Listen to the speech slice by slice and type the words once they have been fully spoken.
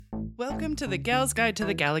Welcome to the Gals Guide to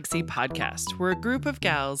the Galaxy podcast, where a group of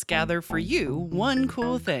gals gather for you one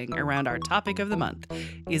cool thing around our topic of the month.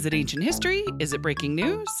 Is it ancient history? Is it breaking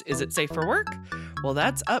news? Is it safe for work? Well,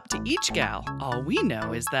 that's up to each gal. All we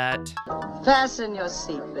know is that... Fasten your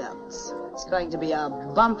seatbelts. It's going to be a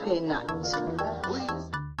bumpy night.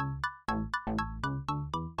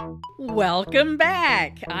 Welcome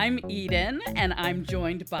back. I'm Eden, and I'm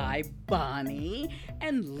joined by Bonnie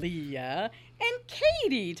and Leah and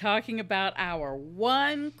Katie talking about our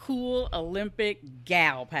one cool Olympic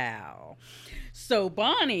gal pal. So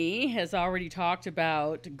Bonnie has already talked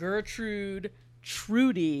about Gertrude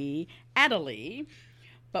Trudy Adderley.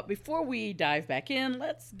 But before we dive back in,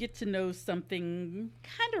 let's get to know something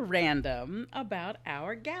kind of random about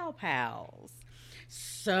our gal pals.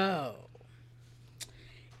 So,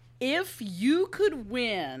 if you could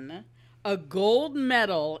win a gold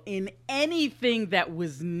medal in anything that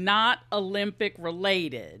was not Olympic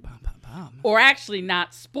related, or actually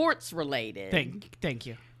not sports related, Thank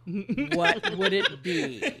you. what would it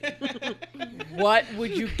be? What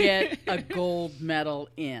would you get a gold medal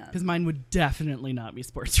in? Because mine would definitely not be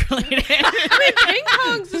sports related. Ping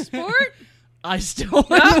pong's a sport. I still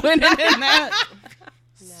wouldn't win it in that.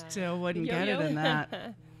 Still wouldn't get it in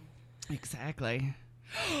that. Exactly.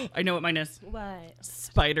 I know what mine is. What?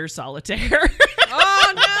 Spider solitaire.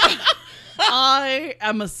 Oh, no. I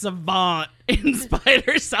am a savant in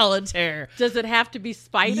spider solitaire. Does it have to be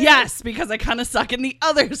spiders? Yes, because I kind of suck in the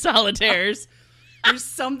other solitaires. There's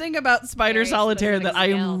something about spider Very solitaire specific that I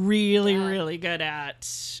am skill. really, Yeah. really good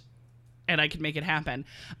at. And I can make it happen.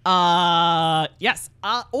 Yes.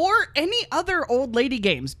 Or any other old lady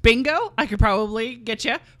games. Bingo, I could probably get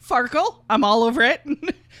you. Farkle, I'm all over it.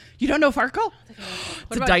 You don't know Farkle? What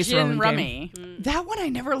It's a about dice gin rolling rummy? game. That one I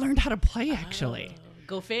never learned how to play, actually.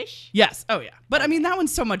 Go fish? Yes. Oh, yeah. But I mean, that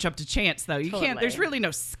one's so much up to chance, though. You can't. Totally. There's really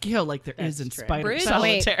no skill like there is That's in true. spider Bridge?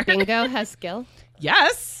 solitaire. Wait, bingo has skill?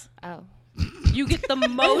 Yes. Oh. You get the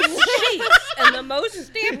most sheets and the most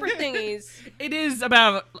stamper thingies. It is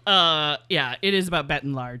about it is about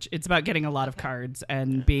betting large. It's about getting a lot of cards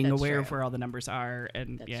and being That's aware true. of where all the numbers are,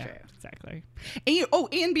 and That's yeah, true. exactly.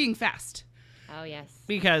 And being fast, Oh, yes.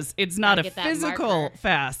 because it's not Gotta a get that physical marker.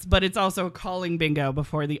 fast, but it's also calling bingo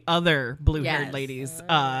before the other blue-haired Yes. ladies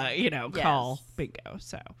Yes. call bingo.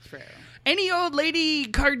 So True. any old lady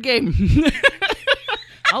card game.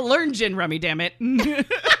 I'll learn gin rummy, damn it.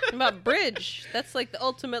 What about bridge? That's like the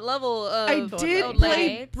ultimate level of I did old play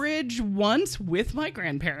lady. bridge once with my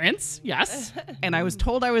grandparents, yes, and I was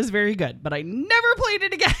told I was very good, but I never played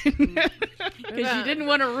it again. Because you didn't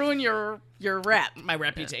want to ruin your rep. My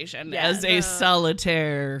reputation Yeah. as a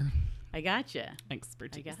solitaire I gotcha.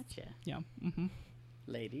 expertise. I gotcha. Yeah.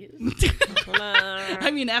 Ladies.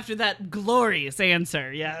 I mean, after that glorious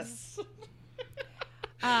answer, yes.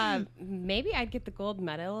 Maybe I'd get the gold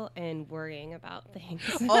medal in worrying about things.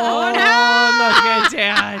 Oh, look at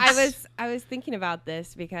that. I was thinking about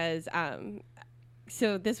this because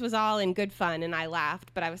so this was all in good fun and I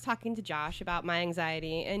laughed, but I was talking to Josh about my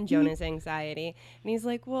anxiety and Jonah's anxiety, and he's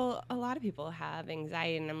like, well, a lot of people have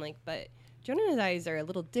anxiety, and I'm like, but Jonah's eyes are a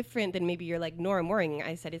little different than maybe your like Nora Mooring.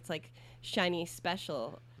 I said it's like shiny,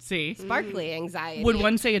 special, See, sparkly anxiety. would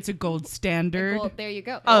one say it's a gold standard? Well, there you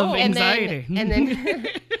go. Of And anxiety. then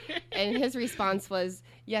and his response was,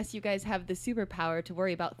 yes, you guys have the superpower to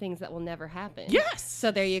worry about things that will never happen. Yes. So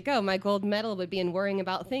there you go. My gold medal would be in worrying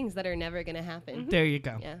about things that are never going to happen. There you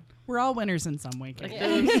go. Yeah. We're all winners in some way. Kate.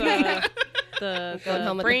 The Going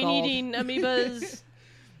home with the brain-eating amoebas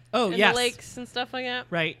Oh, in yes. the lakes and stuff like that.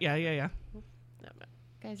 Right. Yeah.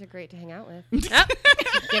 Guys are great to hang out with. Ah.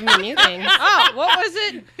 Give me new things. Oh, what was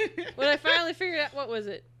it? When I finally figured out, what was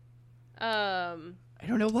it? I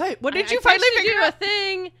don't know what. What did I you finally texted figure you out? a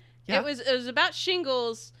thing. Yeah. It was about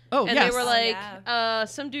shingles. Oh, and yes. they were Oh, like, yeah.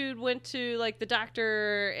 some dude went to like the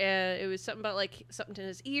doctor, and it was something about like something in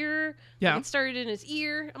his ear. Yeah. Like, it started in his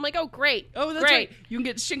ear. I'm like, oh, great. Oh, that's great. right. You can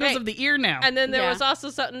get shingles Great. of the ear now. And then there Yeah. was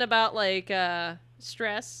also something about like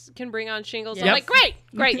stress can bring on shingles. Yep. I'm like, great,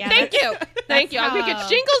 Yeah, thank you, thank you. I'm gonna how- get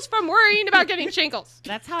shingles from worrying about getting shingles.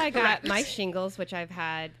 That's how I got my shingles, which I've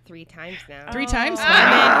had 3 times now. 3 times?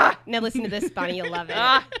 Ah. Now listen to this, Bonnie, you'll love it.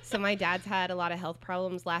 Ah. So my dad's had a lot of health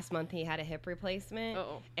problems. Last month he had a hip replacement,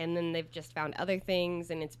 Uh-oh. and then they've just found other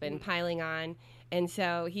things, and it's been piling on. And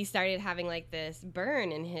so he started having like this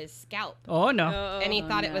burn in his scalp. Oh, no. And he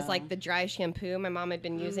thought it was no. like the dry shampoo my mom had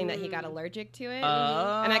been using that he got allergic to it.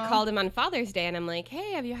 Oh. And I called him on Father's Day and I'm like,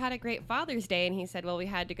 hey, have you had a great Father's Day? And he said, well, we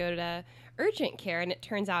had to go to urgent care. And it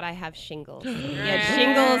turns out I have shingles. He had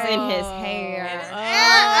shingles in his hair.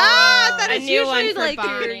 That A is new one usually for like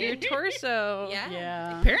Bonnie. your torso.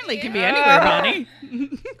 Yeah. Apparently it can be anywhere, Bonnie.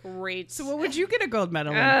 Great. So what would you get a gold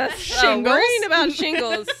medal in? Worrying about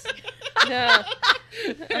shingles. Yeah.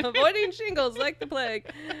 Avoiding shingles like the plague.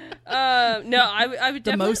 No, I would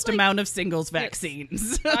The definitely most amount of singles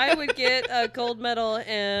vaccines. I would get a gold medal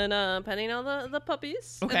in petting all the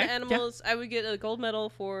puppies Okay, and yeah. the animals. I would get a gold medal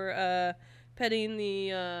for petting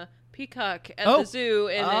the peacock at Oh. the zoo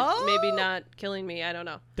and Oh. it maybe not killing me. I don't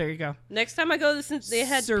know. There you go. Next time I go, since they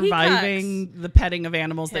had Surviving peacocks. the petting of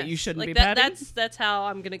animals that you Yes, shouldn't like be that, petting. That's how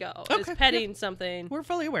I'm gonna go. Is Okay, petting something. We're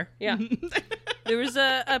fully aware. Yeah. There was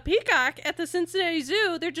a peacock at the Cincinnati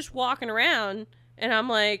Zoo. They're just walking around, and I'm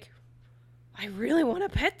like, I really want to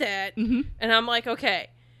pet that. Mhm. And I'm like, okay,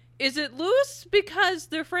 is it loose because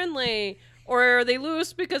they're friendly, or are they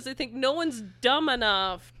loose because they think no one's dumb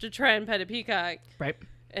enough to try and pet a peacock? Right.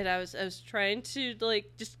 And I was trying to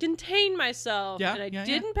like just contain myself, Yeah, and I yeah, yeah.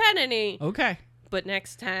 didn't pet any. Okay. But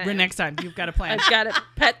next time, The next time you've got a plan. I've got to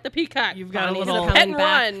pet the peacock. You've got Bonnie's a little coming Pet and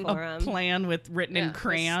back run. for a 'em. plan with written Yeah, in I'll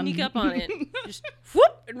crayon. Sneak up on it. Just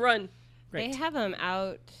whoop and run. Great. They have them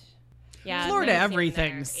out. Yeah, Florida, I've never seen them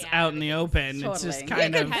everything's there. Yeah, out in the open. It's just Totally.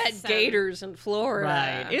 kind You of can pet Some- gators in Florida.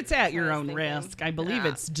 right. It's at your I was own thinking. risk. I believe Yeah.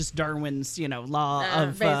 it's just Darwin's, law Yeah,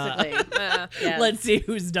 of Basically. Yes. let's see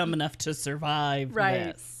who's dumb enough to survive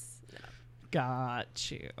Right. this.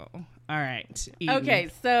 Got you. All right. Eden. Okay,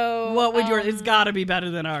 so What would it's got to be better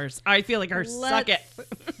than ours. I feel like ours suck it.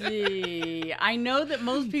 Let's see. I know that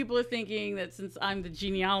most people are thinking that since I'm the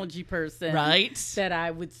genealogy person, Right? that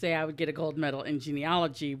I would say I would get a gold medal in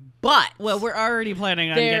genealogy, but Well, we're already planning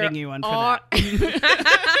on there getting you one for are-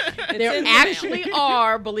 that. there in the actually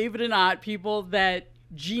are, believe it or not, people that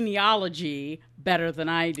genealogy better than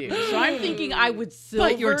I do. So I'm thinking I would silver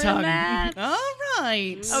Bite your tongue. in that. All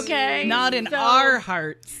right. Okay, Not in so- our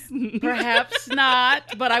hearts. Perhaps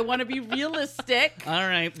not, but I want to be realistic. All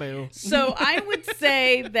right, boo. So I would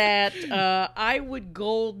say that I would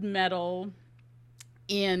gold medal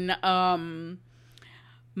in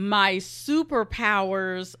my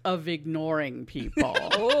superpowers of ignoring people.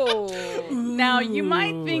 Oh. Now, you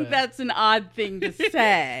might think that's an odd thing to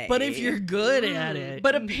say. But if you're good at it.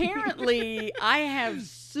 But apparently, I have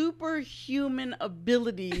superhuman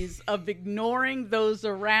abilities of ignoring those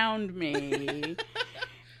around me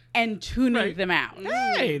and tuning Right. them out.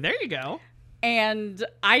 Hey, there you go. And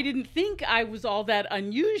I didn't think I was all that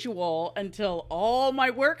unusual until all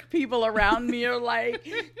my work people around me are like,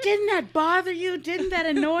 didn't that bother you? Didn't that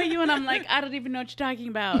annoy you? And I'm like, I don't even know what you're talking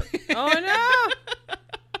about. Oh no.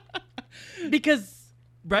 Because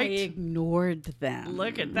I Right? ignored them.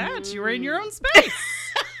 Look at that. You were in your own space.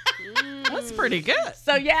 That's pretty good.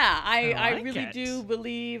 So yeah, I like really it. do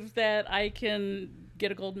believe that I can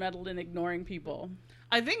get a gold medal in ignoring people.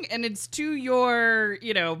 I think, and it's to your,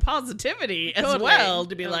 positivity as Totally. well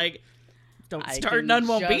to be like, don't I start, can none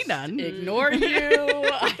won't be just none. Ignore you.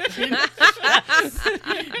 I can just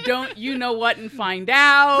don't you know what and find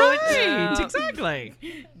out. Right, exactly.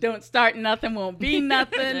 Don't start nothing, won't be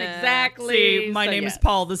nothing. Yeah. See, See, my name is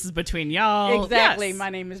Paul. This is between y'all. Exactly. Yes. My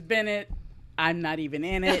name is Bennett. I'm not even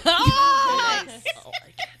in it. Oh! Nice.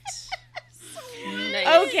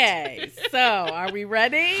 Okay, so are we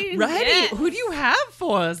ready? Ready? Yes. Who do you have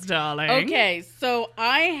for us, darling? Okay, so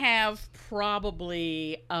I have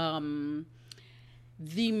probably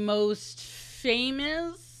the most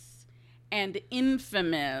famous and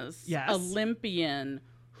infamous Yes. Olympian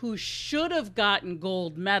who should have gotten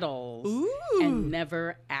gold medals Ooh. and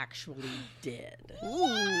never actually did.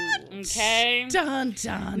 What? Okay. Dun,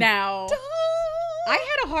 dun, Now, dun. I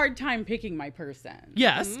had a hard time picking my person.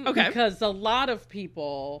 Yes. Okay. Because a lot of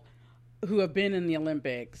people who have been in the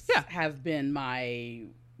Olympics Yeah. have been my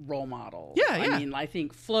role models. Yeah, yeah. I mean, I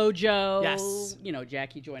think FloJo, Yes.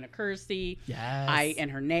 Jackie Joyner Kersee, Yes. and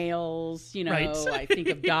her nails, Right. I think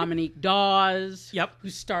of Dominique Dawes, Yep. who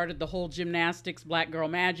started the whole gymnastics, Black Girl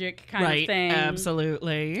Magic kind Right. of thing.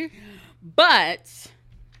 Absolutely. But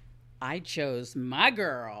I chose my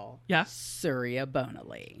girl, Yeah. Surya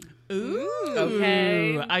Bonali. Ooh.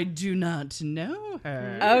 Okay. I do not know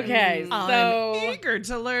her. Okay, so I'm eager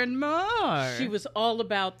to learn more. she was all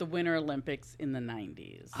about the Winter Olympics in the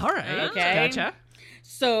 90s. All right. Okay. Gotcha.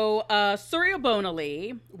 So Surya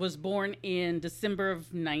Bonali was born in December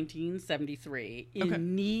of 1973 in Okay.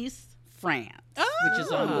 Nice, France, which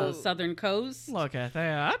is on the southern coast. Look at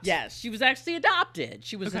that. Yes, she was actually adopted.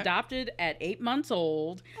 She was adopted at 8 months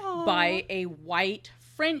old by a white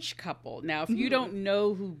French couple. Now, if you don't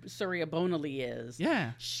know who Surya Bonali is,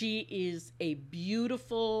 she is a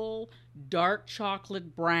beautiful dark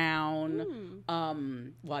chocolate brown,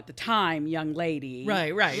 well, at the time, young lady.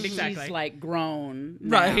 Right, exactly. She's like grown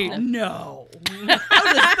now. Right. No. How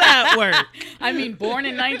does that work? I mean, born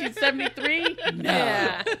in 1973? No.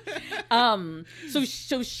 Yeah.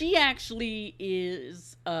 So she actually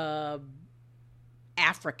is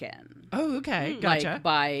African. Oh, okay. Gotcha.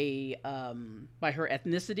 Like by her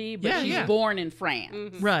ethnicity, but she's born in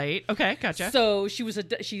France. Right. Okay. Gotcha. So she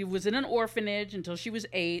was in an orphanage until she was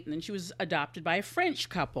 8, and then she was adopted by a French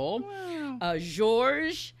couple,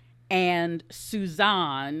 Georges and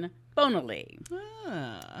Suzanne Bonali.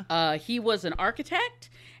 He was an architect,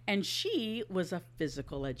 and she was a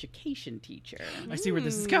physical education teacher. I see where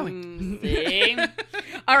this is going. See?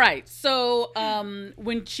 All right. So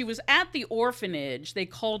when she was at the orphanage, they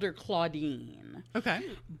called her Claudine. Okay.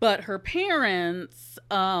 But her parents,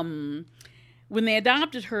 when they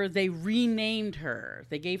adopted her, they renamed her.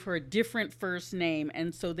 They gave her a different first name,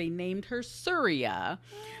 and so they named her Surya,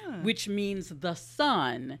 which means the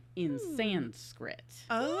sun in Sanskrit.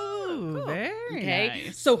 Oh, very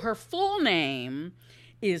nice. So her full name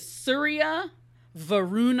is Surya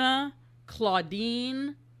Varuna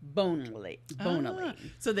Claudine Bonali.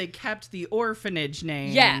 So they kept the orphanage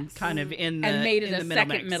name, kind of in the and made it a second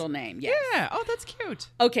mix. middle name. Yes. Yeah. Oh, that's cute.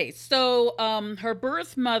 Okay, so her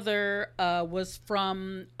birth mother was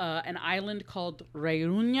from an island called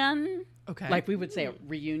Réunion. Okay. Like we would say a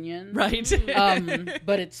reunion. Right.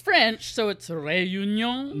 But it's French, so it's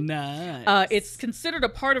Réunion. Nice. It's considered a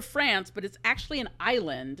part of France, but it's actually an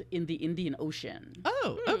island in the Indian Ocean.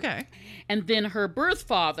 Oh, okay. And then her birth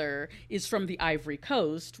father is from the Ivory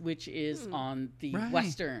Coast, which is on the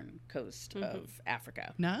western coast of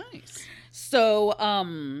Africa. Nice. So,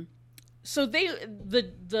 so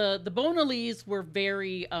the Bonalis were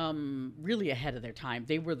very really ahead of their time.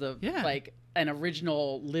 They were like an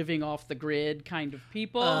original living off the grid kind of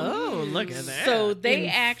people. Oh, look at that. So they in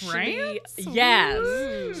actually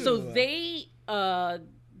France? So they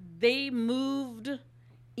moved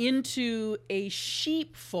into a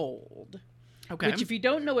sheepfold. Okay. Which, if you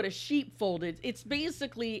don't know what a sheepfold is, it's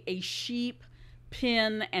basically a sheep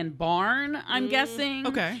pen and barn, I'm guessing.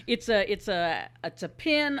 Okay. It's a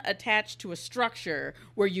pin attached to a structure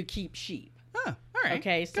where you keep sheep. Oh, all right.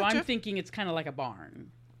 Okay, so Gotcha. I'm thinking it's kind of like a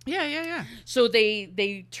barn. Yeah. So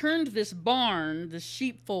they turned this barn, this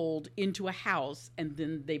sheepfold, into a house, and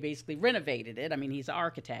then they basically renovated it. I mean, he's an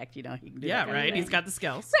architect, he can do that kind of right. thing. He's got the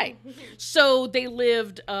skills. Right. So they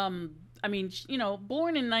lived, born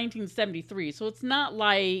in 1973, so it's not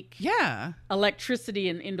like electricity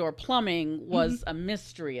and indoor plumbing was a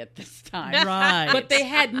mystery at this time. Right. But they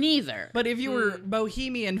had neither. But if you were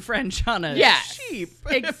Bohemian French on a sheep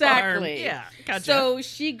exactly. farm, gotcha. So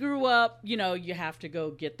she grew up, you have to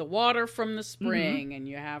go get the water from the spring, and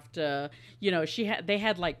you have to, they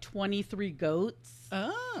had like 23 goats,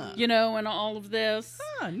 and all of this.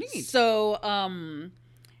 Neat. So,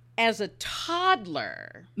 as a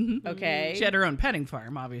toddler, okay? She had her own petting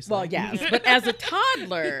farm, obviously. Well, yes. But as a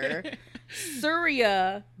toddler,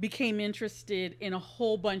 Surya became interested in a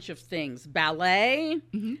whole bunch of things. Ballet,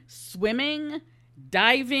 swimming,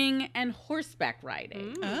 diving, and horseback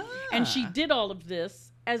riding. And she did all of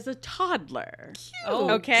this as a toddler. Cute.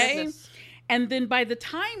 Oh, okay? Goodness. And then by the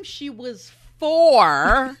time she was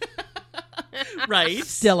 4... Right.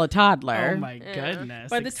 Still a toddler. Oh, my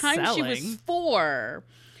goodness. By the time she was Excelling. 4...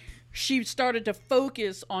 she started to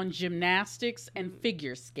focus on gymnastics and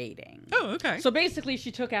figure skating. Oh, okay. So basically,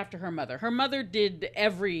 she took after her mother. Her mother did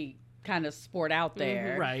every kind of sport out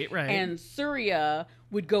there. Right. And Surya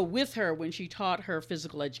would go with her when she taught her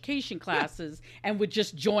physical education classes and would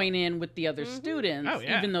just join in with the other students,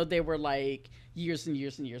 even though they were like years and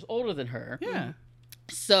years and years older than her. Yeah.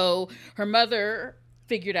 So her mother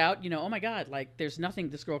figured out, oh my God, like there's nothing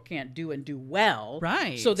this girl can't do and do well.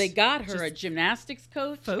 Right. So they got her Just a gymnastics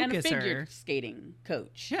coach and a focus figure her. skating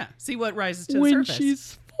coach. Yeah. See what rises to the When surface.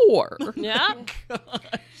 she's 4. Yeah.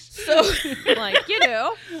 So Like, you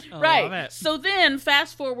do. Love right. it. So then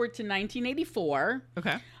fast forward to 1984.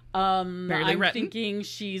 Okay. I'm written. thinking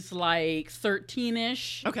she's like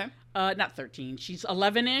 13-ish. Okay. Not 13. She's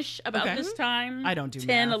 11-ish about Okay. this time. I don't do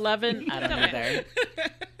 10, math. 11. I don't know either.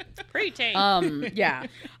 Pretty tame. Yeah.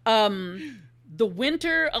 The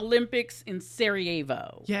Winter Olympics in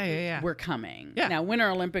Sarajevo Yeah. were coming. Yeah. Now, Winter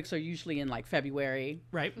Olympics are usually in like February.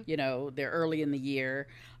 Right. They're early in the year.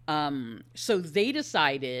 So they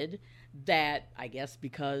decided that I guess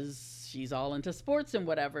because she's all into sports and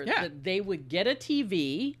whatever, Yeah. that they would get a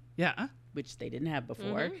TV, Yeah. which they didn't have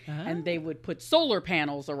before, Uh-huh. and they would put solar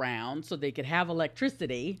panels around so they could have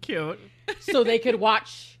electricity Cute. so they could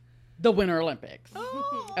watch the Winter Olympics.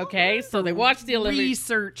 Oh. Okay, so they watched the Olympics.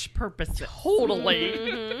 Research purposes.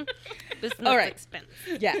 Totally. Business All right. expense.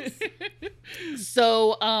 Yes.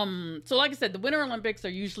 So like I said, the Winter Olympics are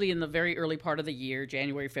usually in the very early part of the year,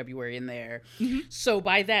 January, February, in there. So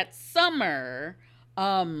by that summer,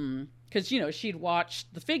 because she'd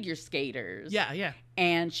watched the figure skaters. Yeah, yeah.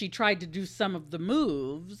 And she tried to do some of the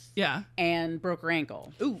moves Yeah. and broke her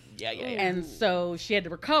ankle. Ooh, yeah, yeah, yeah. And so she had to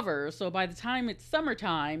recover. So by the time it's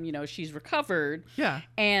summertime, she's recovered. Yeah.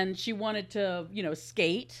 And she wanted to,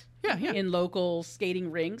 skate. Yeah, yeah. In local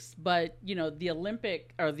skating rinks, but the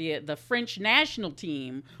Olympic or the French national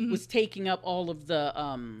team was taking up all of the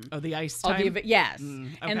the ice all time? the yes, okay.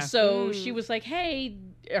 and so she was like, "Hey,"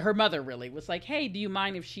 her mother really was like, "Hey, do you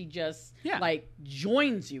mind if she just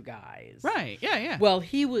joins you guys?" Right, yeah, yeah. Well,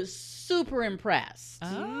 he was super impressed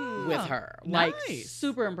Oh, with her, like nice.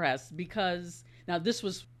 super impressed because now this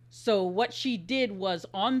was. So what she did was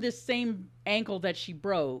on this same ankle that she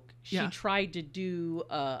broke, she Yeah. tried to do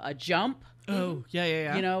a jump, Oh, yeah,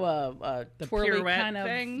 yeah, yeah. a The twirly pirouette kind of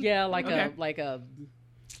thing? like Okay. a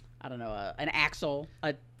I don't know, an axle,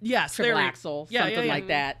 a Yes, triple there we- axle, Yeah, something yeah, yeah. like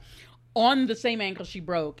that, on the same ankle she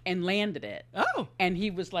broke and landed it. Oh. And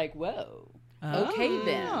he was like, "Whoa, okay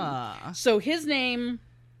then." Ah. So his name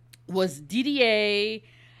was Didier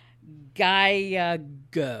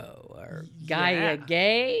Gaillago or Yeah.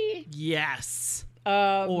 Gaillague. Yes.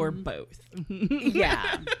 Um, Or both.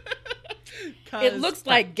 yeah, 'Cause it looks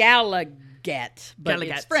like Gallagher, but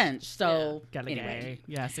Galligat. it's French. So Gallagher. anyway.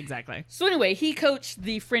 Yes, exactly. So anyway, he coached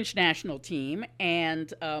the French national team,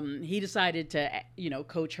 and he decided to,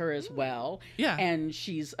 coach her as well. Yeah. And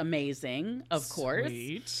she's amazing, of course.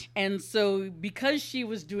 Sweet. And so because she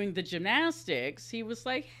was doing the gymnastics, he was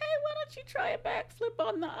like, "Hey, why don't you try a backflip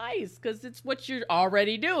on the ice? Because it's what you're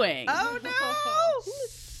already doing." Oh, no.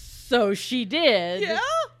 So she did. Yeah.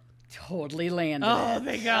 Totally landed Oh, it.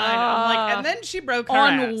 thank God. I'm like, and then she broke her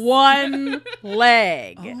On ass. one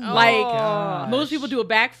leg. Like, gosh. most people do a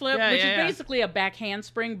backflip, Yeah, which yeah, is yeah. basically a back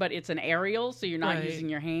handspring, but it's an aerial, so you're not Right. using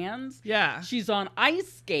your hands. Yeah. She's on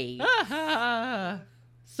ice skate, Ah.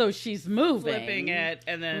 so she's moving. Flipping it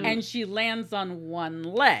and then. And she lands on one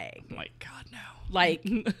leg. oh my God, no. Like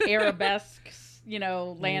arabesque,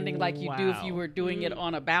 landing like you do if Wow. you were doing it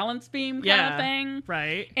on a balance beam kind Yeah. of thing.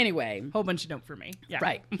 Right. Anyway, Whole bunch of note for me. Yeah.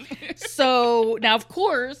 right. So now, of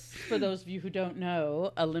course, for those of you who don't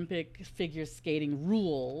know, Olympic figure skating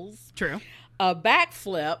rules, True. a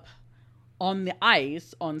backflip on the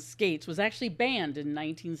ice on skates was actually banned in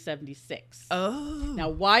 1976. Oh. Now,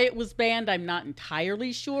 why it was banned, I'm not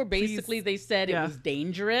entirely sure. Basically, they said Yeah. it was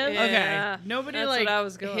dangerous. Yeah, Okay. Nobody that's like what I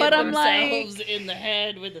was going. But with. I'm like- themselves in the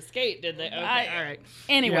head with a skate, did they? Okay, all right.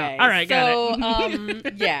 Anyway, Yeah. All right, so,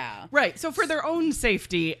 got yeah. Right. So for their own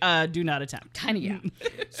safety, do not attempt. Kind of, yeah.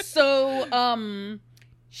 So,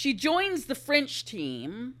 she joins the French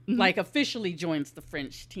team, like officially joins the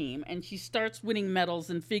French team, and she starts winning medals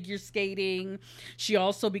in figure skating. She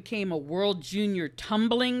also became a world junior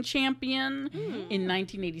tumbling champion in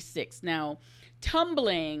 1986. Now,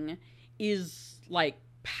 tumbling is like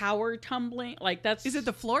power tumbling. Like that's Is it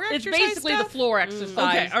the floor It's exercise basically stuff? the floor exercise.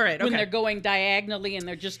 Okay, all right, When okay. they're going diagonally and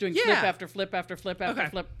they're just doing flip Yeah. after flip after flip after Okay.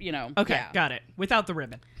 flip, Okay, yeah. got it. Without the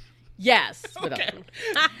ribbon. Yes. without-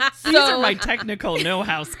 These are my technical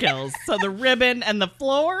know-how skills. So the ribbon and the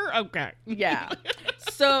floor. Okay. Yeah.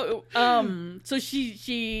 So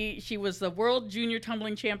she was the world junior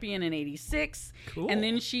tumbling champion in 86. Cool. And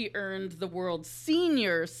then she earned the world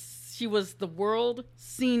senior. She was the world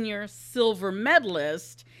senior silver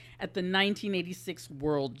medalist at the 1986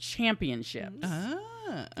 World Championships.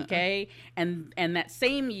 Ah. Okay? And that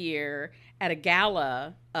same year at a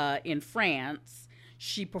gala in France,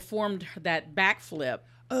 she performed that backflip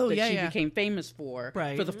Oh, that yeah, she yeah. became famous for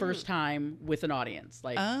Right. the first time with an audience,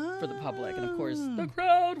 like for the public. And of course, Ah. the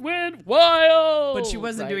crowd went wild. But she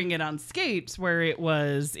wasn't right? doing it on skates where it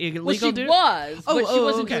was illegal. Well, she to- was, Oh, but she oh,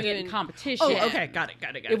 wasn't okay. doing it in competition. Oh, okay. Got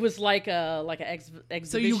it. It was like a exhibition.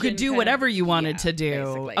 So you could do kind whatever of- you wanted yeah, to do.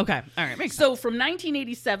 basically. Okay. All right. Makes So from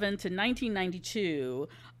 1987 to 1992,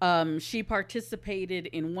 she participated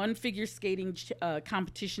in one figure skating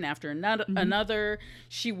competition after another.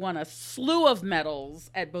 She won a slew of medals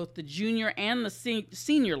at both the junior and the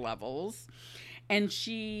senior levels. And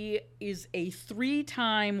she is a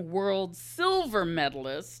 3-time world silver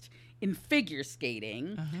medalist in figure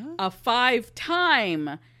skating, a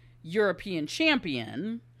 5-time European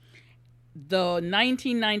champion, the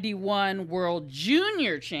 1991 World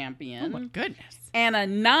Junior Champion, Oh my goodness. and a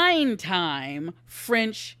 9-time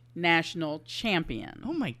French national champion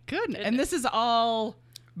Oh my goodness. And this is all,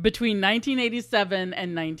 between 1987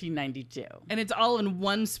 and 1992. and it's all in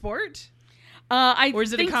one sport? Or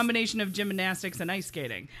is it a combination of gymnastics and ice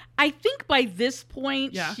skating? I think by this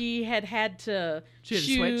point Yeah. she had to She had to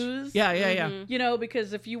choose. switch? Yeah. You know,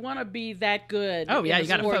 because if you want to be that good, Oh, yeah, in you the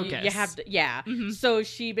gotta sport, focus. You have to, yeah. So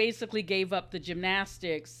she basically gave up the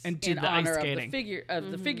gymnastics And did in the ice honor of the skating. figure Yeah.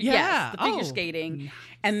 yes, the figure Oh, skating,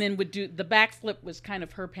 and then would do the backflip was kind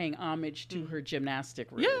of her paying homage to her gymnastic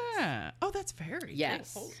roots. Yeah. Oh, that's very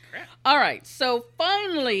Yes. cool. Holy crap. All right. So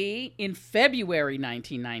finally, in February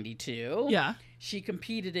 1992, Yeah. she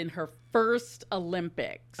competed in her first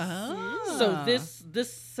Olympics. Oh. So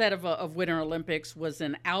this set of Winter Olympics was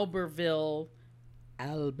in Albertville,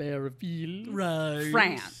 Right.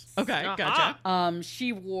 France. Okay, gotcha.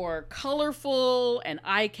 She wore colorful and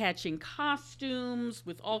eye-catching costumes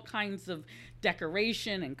with all kinds of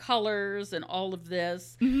decoration and colors and all of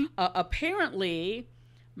this. Apparently,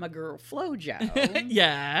 my girl FloJo,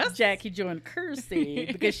 Yes. Jackie Joan Kersey,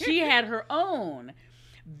 because she had her own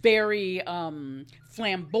very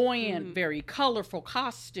flamboyant, very colorful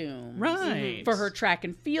costume Right. for her track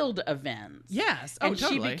and field events. Yes. Oh, And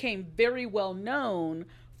totally. she became very well known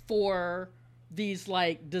for these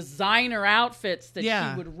like designer outfits that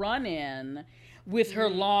Yeah. she would run in with her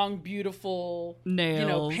long, beautiful,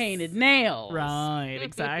 Nails. painted nails. Right,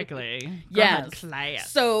 exactly. Yes. God, class.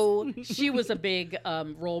 So she was a big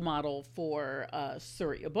role model for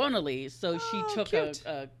Surya Bonali. So she took cute.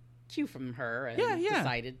 a cue from her and Yeah, yeah.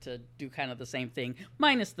 decided to do kind of the same thing,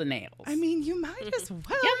 minus the nails. I mean, you might as well.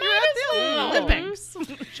 You You're might at the as well. Olympics.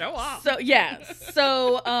 Show off. So yes,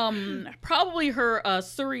 so probably her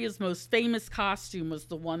Surya's most famous costume was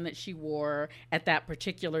the one that she wore at that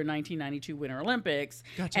particular 1992 Winter Olympics,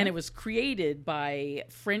 Gotcha. and it was created by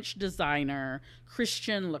French designer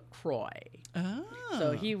Christian Lacroix. Oh.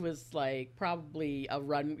 So he was like probably a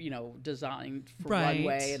designed for Right.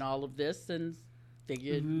 runway and all of this, and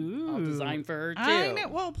figured I'll Ooh. design for her too. I know.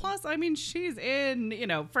 Well, plus, I mean, she's in,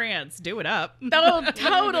 France. Do it up. Oh,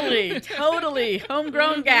 totally.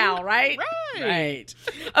 Homegrown gal, right? Right.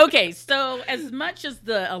 Okay, so as much as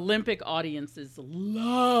the Olympic audiences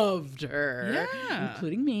loved her, Yeah.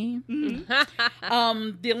 including me,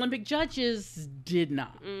 the Olympic judges did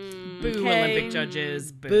not. Boo, Okay. Olympic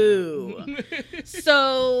judges. Boo.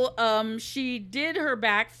 So she did her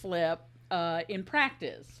backflip in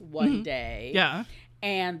practice one day. Yeah.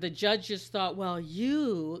 And the judges thought, well,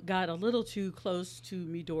 you got a little too close to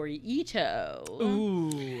Midori Ito.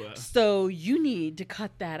 Ooh. So you need to cut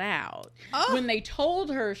that out. Oh. When they told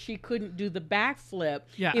her she couldn't do the backflip,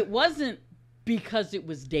 Yeah. it wasn't because it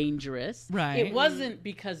was dangerous. Right. It wasn't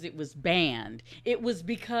because it was banned. It was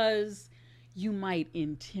because you might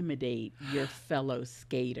intimidate your fellow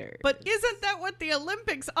skaters. But isn't that what the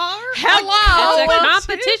Olympics are? Hello! It's a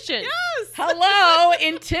competition. Yes. Hello,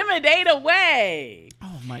 intimidate away.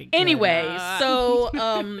 Oh my god. Anyway, so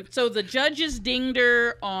the judges dinged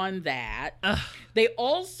her on that. They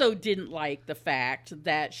also didn't like the fact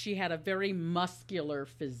that she had a very muscular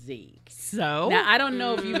physique. So Now, I don't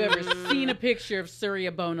know if you've ever seen a picture of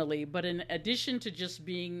Surya Bonali, but in addition to just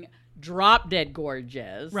being drop dead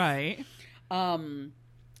gorgeous, right.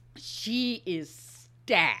 she is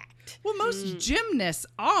stacked. Well, most gymnasts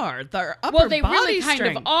are. Their upper Well, they body really kind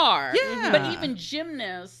strength. of are. Yeah. But even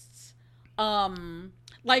gymnasts,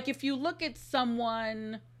 like if you look at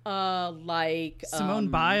someone like Simone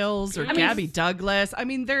Biles or I mean, Gabby Douglas. I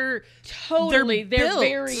mean, they're totally, they're built.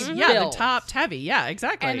 very yeah, built. they're top heavy. Yeah,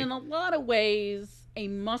 exactly. And in a lot of ways, a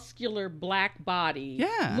muscular black body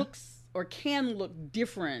Yeah. looks or can look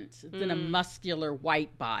different than a muscular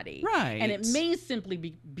white body. Right. And it may simply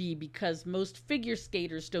be because most figure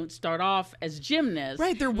skaters don't start off as gymnasts.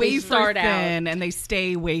 right, they're They wafer start thin and they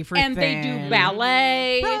stay wafer and thin. they do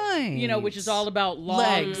ballet, Right. which is all about long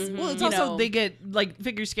legs. Well, it's you also know. they get like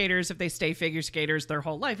figure skaters. If they stay figure skaters their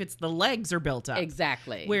whole life, it's the legs are built up.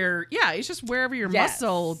 Exactly. Where it's just wherever your Yes.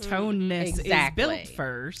 muscle toneness Exactly. is built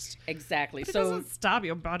first. Exactly. It So doesn't stop.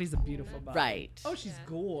 Your body's a beautiful body. right. Oh, she's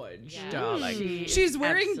gorgeous, Yeah. darling. She She's is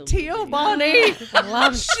wearing absolutely- teal, Bonnie.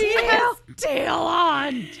 Love She has teal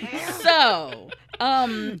on.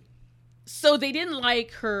 So they didn't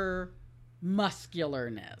like her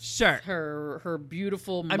muscularness. Sure. Her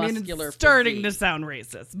beautiful I mean, muscular it's starting to physique. sound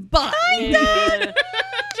racist, but Yeah.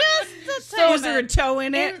 so was there a toe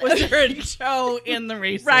in it? Was there a toe in the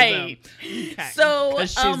racism? Right. Okay. So,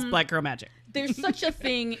 because she's Black Girl Magic. there's such a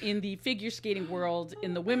thing in the figure skating world,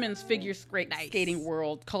 in the women's figure skating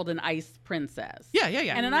world, called an ice princess. Yeah.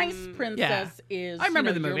 And an ice princess is, I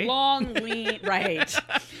remember the movie. your long, lean, right?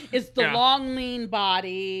 It's the long, lean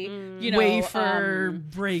body, wafer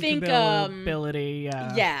think, breakability.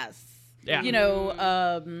 Yes. Yeah.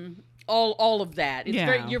 All of that. It's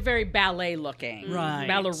Yeah. you're very ballet looking, Right.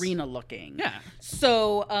 ballerina looking. Yeah.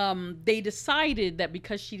 So they decided that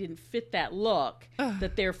because she didn't fit that look,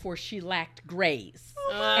 that therefore she lacked grace.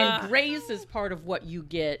 And grace is part of what you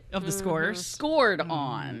get Of the scores. scored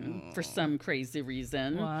on for some crazy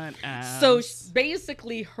reason. What So else?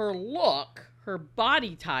 basically, her look, her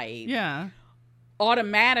body type, Yeah.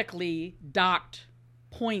 automatically docked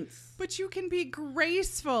points. But you can be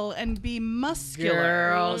graceful and be muscular.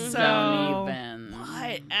 Girl, so don't even.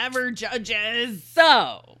 whatever, judges.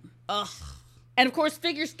 So, Ugh. and of course,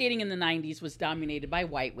 figure skating in the 90s was dominated by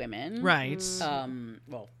white women. Right.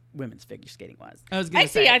 Well, women's figure skating was. I was going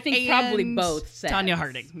to say. Actually, I think probably and both sets. Tanya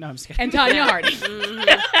Harding. No, I'm just kidding. And Tanya Harding.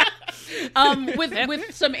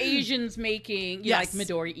 With some Asians making, Yes. like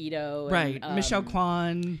Midori Ito. And, Right. Michelle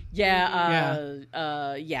Kwan.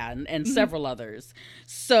 And several others.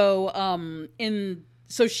 So,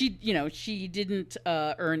 so she, she didn't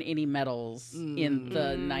earn any medals in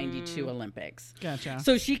the 92 Olympics. Gotcha.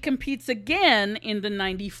 So she competes again in the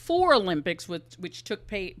 94 Olympics, which took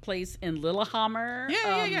place in Lillehammer,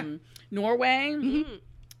 Norway.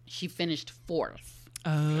 She finished 4th.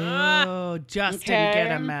 Oh, just didn't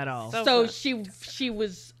get a medal. So she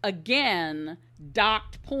was again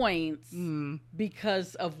docked points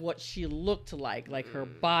because of what she looked like her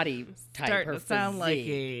body type, Starting her to sound like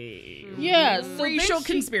physique. a So racial then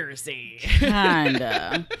she- conspiracy.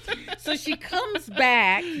 Kinda. So she comes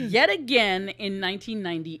back yet again in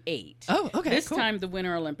 1998. Oh, okay, This cool. time the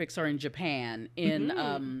Winter Olympics are in Japan, in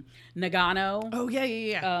Nagano, Oh,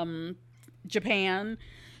 yeah. Japan.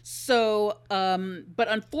 So, but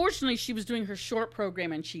unfortunately, she was doing her short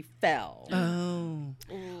program and she fell.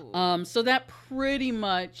 Oh. So that pretty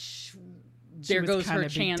much there was goes her kinda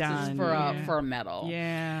be chances done, for yeah. for a medal.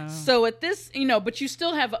 Yeah. So at this, but you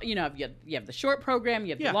still have, you have the short program,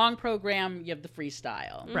 you have Yeah. the long program, you have the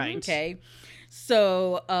freestyle. Right. Okay.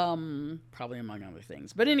 So, probably among other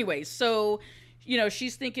things. But anyway, so,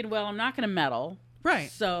 she's thinking, well, I'm not going to medal.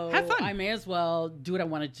 Right. So Have fun. I may as well do what I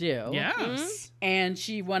want to do. Yes. And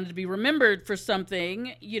she wanted to be remembered for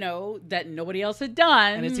something, that nobody else had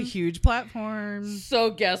done. And it's a huge platform.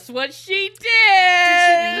 So guess what she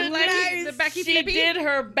did? Nice. She did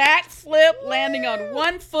her backflip, landing on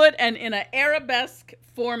one foot and in an arabesque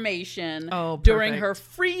formation during perfect. her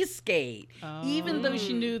free skate, even though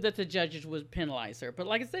she knew that the judges would penalize her. But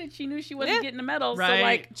like I said, she knew she wasn't getting a medal. Right. So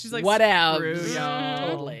like, She's like, what else? screw y'all.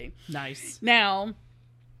 Totally. Nice. Now,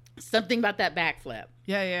 something about that backflip.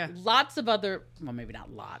 Yeah. Lots of other, well, maybe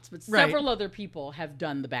not lots, but Right. several other people have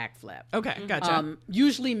done the backflip. Okay, gotcha.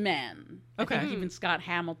 Usually men. Okay. I think even Scott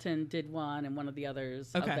Hamilton did one, and one of the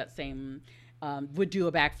others of Okay. that same would do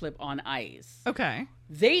a backflip on ice. Okay.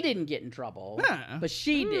 They didn't get in trouble, Huh. but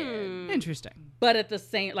she did. Interesting. But at the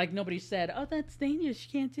same, like nobody said, "Oh, that's dangerous. She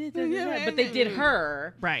can't do that." Yeah. But they did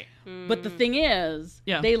her. Right. But the thing is,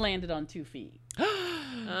 Yeah. they landed on 2 feet.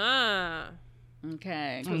 Ah.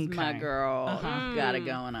 Okay, because my Okay. girl got it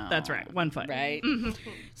going on. That's right. 1 foot. Right?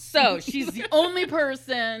 So she's the only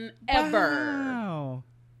person ever, Wow.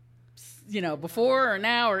 before or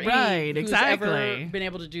now or Right, who's ever exactly. been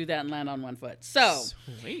able to do that and land on 1 foot. So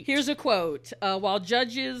Sweet. here's a quote. While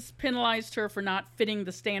judges penalized her for not fitting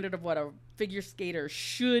the standard of what a figure skater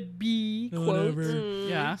should be, quote,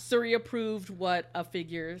 Yeah. Surya proved what a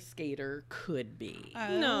figure skater could be.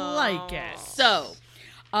 I like it. So,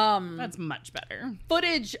 That's much better.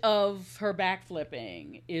 footage of her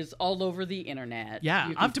backflipping is all over the internet. Yeah,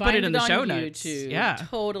 You I'll have can to put it find in the on show notes. YouTube. Yeah.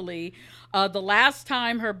 Totally. The last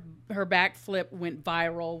time her backflip went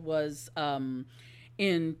viral was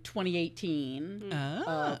in 2018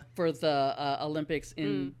 for the Olympics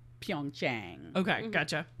in Pyeongchang. Okay,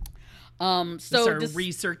 gotcha. So So this,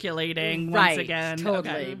 recirculating once right, again. totally,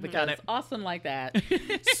 Okay, because got it. awesome like that.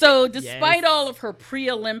 So despite Yes. all of her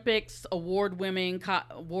pre-Olympics award-winning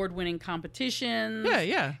competitions,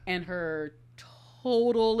 Yeah. and her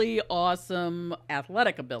totally awesome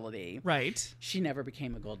athletic ability, Right. she never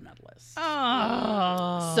became a gold medalist.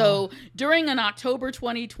 Oh. So during an October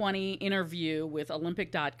 2020 interview with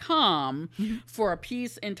Olympic.com for a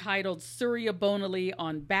piece entitled Surya Bonali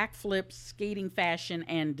on Backflips, Skating Fashion,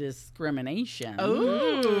 and Discrimination.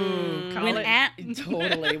 Ooh. Call it.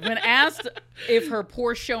 Totally. When asked if her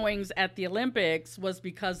poor showings at the Olympics was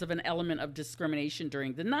because of an element of discrimination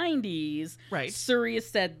during the 90s, Right. Surya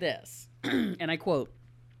said this, and I quote,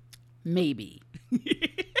 Maybe.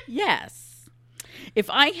 Yes. If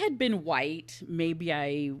I had been white, maybe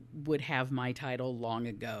I would have my title long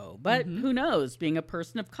ago. But who knows? Being a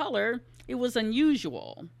person of color, it was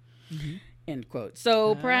unusual. End quote.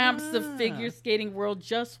 So perhaps the figure skating world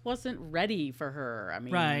just wasn't ready for her. I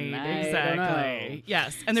mean, Right, I don't exactly. know.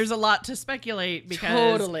 Yes, and there's a lot to speculate because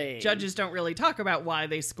Totally. judges don't really talk about why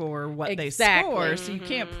they score what Exactly. they score, so you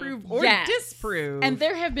can't prove or Yes. disprove. And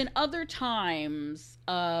there have been other times,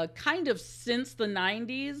 kind of since the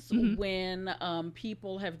 90s, when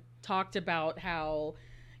people have talked about how,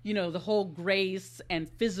 you know, the whole grace and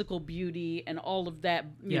physical beauty and all of that,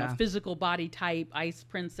 you know, physical body type, ice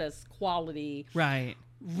princess quality right.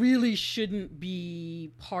 really shouldn't be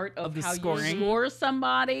part of the how scoring. you score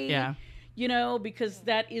somebody. Yeah. You know, because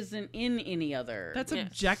that isn't in any other. That's Yeah.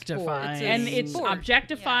 objectifying. Sport. And it's Sport.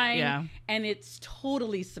 objectifying, Yeah. and it's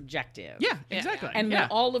totally subjective. Yeah, exactly. And yeah. when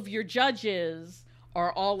all of your judges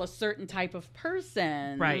are all a certain type of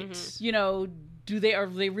person, right. you know, are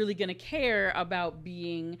they really going to care about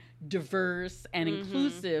being diverse and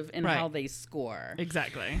inclusive in Right. how they score?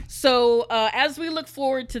 Exactly. So as we look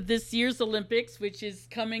forward to this year's Olympics, which is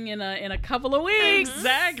coming in a couple of weeks,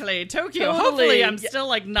 Exactly. Tokyo. Totally. Hopefully I'm still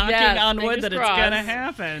like knocking Yes, on wood fingers that crossed. it's going to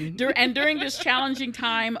happen. And during this challenging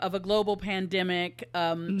time of a global pandemic,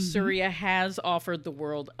 Surya has offered the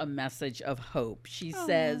world a message of hope. She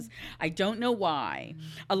says, I don't know why.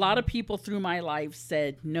 A lot of people through my life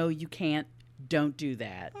said, no, you can't. Don't do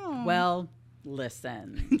that. Well,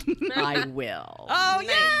 listen, I will. Oh,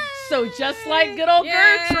 yeah. So just like good old Yay.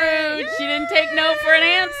 Gertrude, she didn't take no for an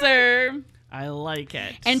answer. I like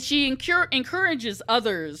it. And she encourages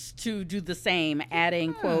others to do the same,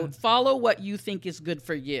 adding, quote, follow what you think is good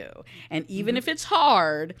for you. And even if it's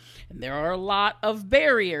hard, and there are a lot of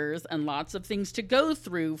barriers and lots of things to go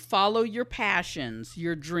through, follow your passions,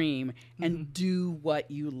 your dream, and do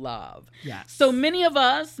what you love. Yes. So many of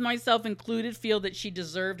us, myself included, feel that she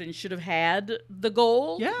deserved and should have had the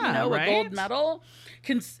gold, Yeah, a right? gold medal.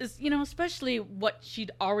 Especially what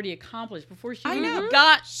she'd already accomplished before she I know.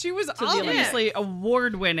 got She was the Olympics. obviously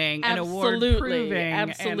award-winning and Absolutely, award-proving and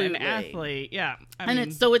absolutely. an athlete. Yeah. And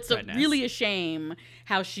it's goodness. really a shame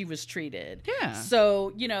how she was treated. Yeah.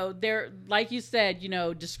 So, you know, there, like you said, you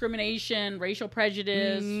know, discrimination, racial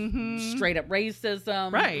prejudice, straight up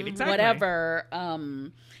racism, Right, exactly. whatever.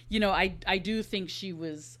 You know, I do think she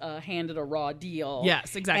was handed a raw deal.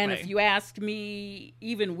 Yes, exactly. And if you ask me,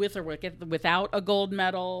 even with or without a gold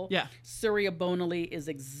medal, Yeah. Surya Bonaly is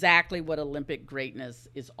exactly what Olympic greatness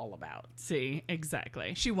is all about. See,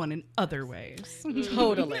 exactly. She won in other ways.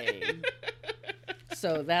 Totally.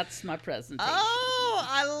 So that's my presentation. Oh,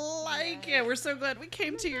 I like it. We're so glad we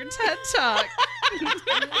came to your TED Talk.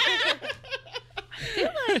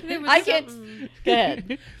 I get. Go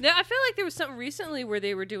ahead. Yeah, I feel like there was something recently where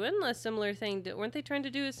they were doing a similar thing. Weren't they trying to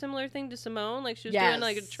do a similar thing to Simone? Like she was doing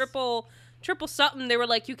like a Yes. triple something. They were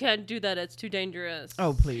like, you can't do that. It's too dangerous.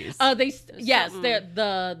 Oh, please. Yes, something.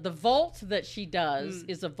 the vault that she does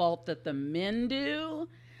is a vault that the men do,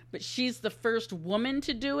 but she's the first woman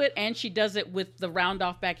to do it, and she does it with the round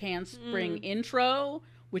off back handspring intro,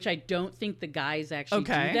 which I don't think the guys actually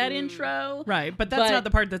Okay. do that intro. Right, but that's not the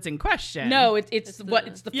part that's in question. No, it's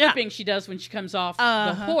the Yeah. flipping she does when she comes off the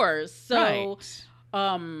Uh-huh. horse. So,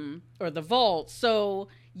 Right. or the vault. So,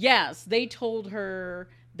 yes, they told her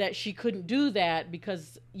that she couldn't do that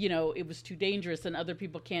because, you know, it was too dangerous and other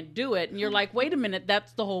people can't do it. And you're like, wait a minute,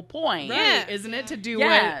 that's the whole point. Right, Yeah. isn't it? To do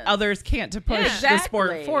Yes. what others can't to push Yeah. the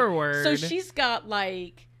sport Exactly. forward. So she's got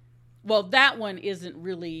like, well, that one isn't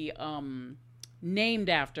really named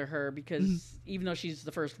after her because even though she's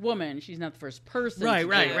the first woman, she's not the first person. Right, to do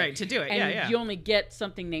right, it. right. To do it. And Yeah, yeah. you only get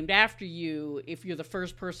something named after you if you're the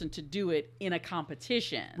first person to do it in a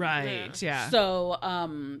competition. Right, yeah.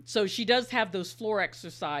 So, so she does have those floor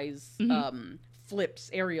exercise flips,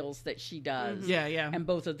 aerials that she does. Yeah, yeah. And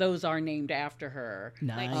both of those are named after her.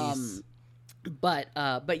 Nice. But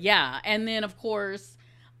yeah, and then of course,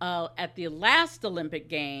 at the last Olympic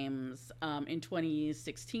Games in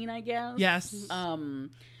 2016, I guess. Yes.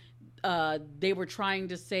 They were trying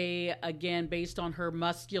to say again, based on her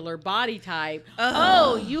muscular body type,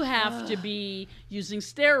 you have to be using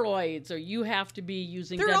steroids, or you have to be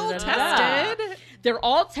using. They're all da-da-da-da-da. tested. They're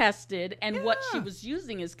all tested, and what she was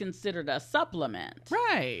using is considered a supplement.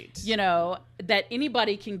 Right. You know, that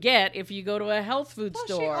anybody can get if you go to a health food Well,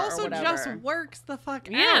 store she also or whatever. just works the fuck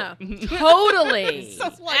Yeah. out. Totally.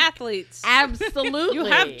 Athletes. Absolutely. You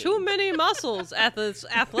have too many muscles at this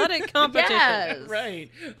athletic competition. Yes.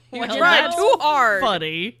 Right. You Well, know, Try that's too hard.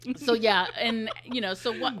 funny. So yeah, and you know,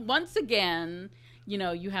 so once again, you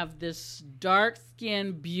know, you have this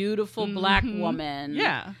dark-skinned, beautiful black woman,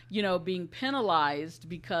 Yeah. you know, being penalized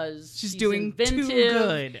because She's doing too inventive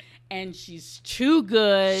good. and she's too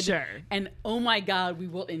good. Sure. And oh my God, we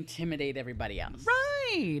will intimidate everybody else.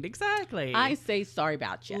 Right, exactly. I say sorry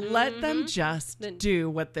about you. Let them just do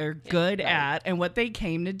what they're good at and what they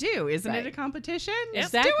came to do. Isn't it Right. a competition?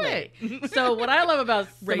 Exactly. Just do it. So what I love about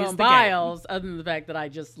Raise Simone the game. Biles, other than the fact that I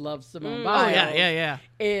just love Simone Oh, Biles, yeah.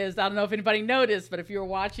 is I don't know if anybody noticed, but if you were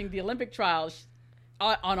watching the Olympic trials,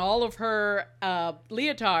 on all of her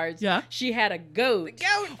leotards, Yeah. she had a goat.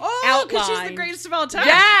 Oh, because she's the outlined. greatest of all time.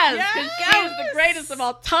 Yes, because she is the greatest of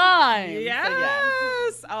all time. So,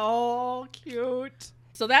 Yes. Oh, cute.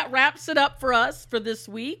 So that wraps it up for us for this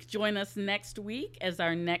week. Join us next week as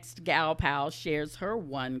our next gal pal shares her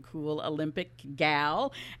one cool Olympic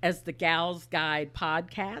gal as the Gals Guide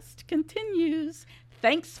podcast continues.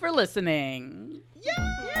 Thanks for listening.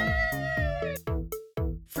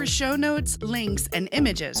 For show notes, links, and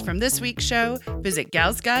images from this week's show, visit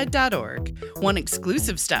galsguide.org. Want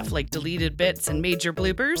exclusive stuff like deleted bits and major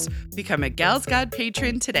bloopers? Become a Gals Guide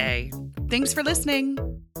patron today. Thanks for listening.